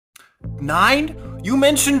Nine? You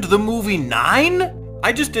mentioned the movie Nine?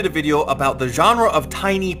 I just did a video about the genre of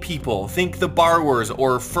tiny people. Think The Borrowers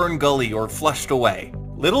or Fern Gully or Flushed Away.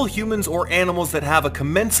 Little humans or animals that have a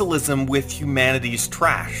commensalism with humanity's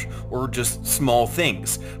trash, or just small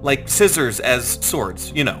things, like scissors as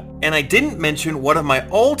swords, you know. And I didn't mention one of my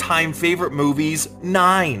all-time favorite movies,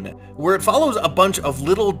 Nine, where it follows a bunch of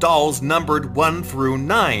little dolls numbered 1 through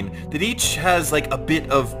 9 that each has like a bit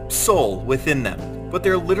of soul within them. But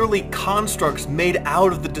they're literally constructs made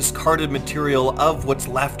out of the discarded material of what's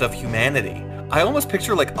left of humanity. I almost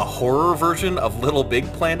picture like a horror version of Little Big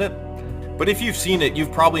Planet. But if you've seen it, you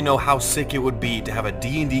probably know how sick it would be to have a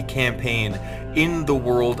D&D campaign in the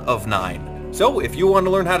world of Nine. So if you want to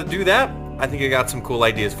learn how to do that, I think I got some cool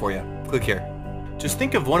ideas for you. Click here. Just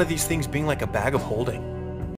think of one of these things being like a bag of holding.